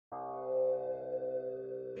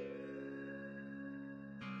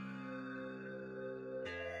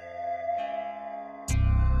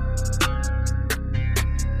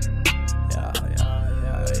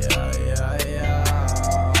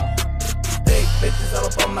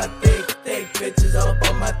on my dick. Thick bitches all up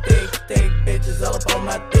on my dick. Thick bitches all up on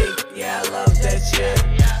my dick. Yeah, I love that shit.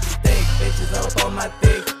 Thick bitches all up on my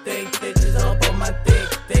dick. Thick bitches all up on my dick.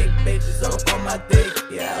 Thick bitches all up on my dick.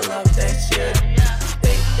 Yeah, I love that shit.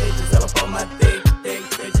 Thick bitches all up on my dick. Thick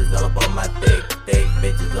bitches all up on my dick. Thick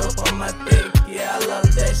bitches all up on my dick. Yeah, I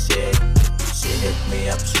love that shit. She hit me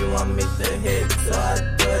up, she want me to hit, so I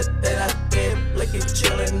do it, then I dip. Blicky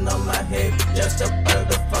chillin on my hip, just about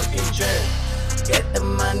the fucking drip. Get the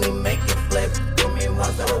money, make it flip. Do me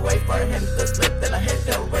once, I will wait for him to slip. Then I hit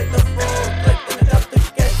him with the full clip. Then I got the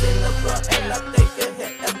gas in the front and I take a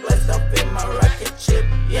hit and blast up in my rocket ship.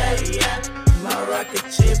 Yeah, yeah, my rocket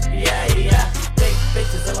ship. Yeah, yeah. Thick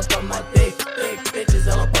bitches all up on my dick. Thick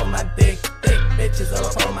bitches all up on my dick. Thick bitches all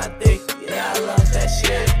up on my dick. Yeah, I love that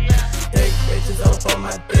shit. Thick bitches all up on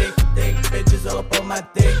my dick. Thick bitches all up on my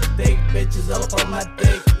dick. Thick bitches all up on my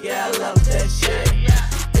dick. Yeah, I love that shit.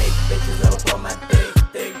 Thick bitches all up on my dick.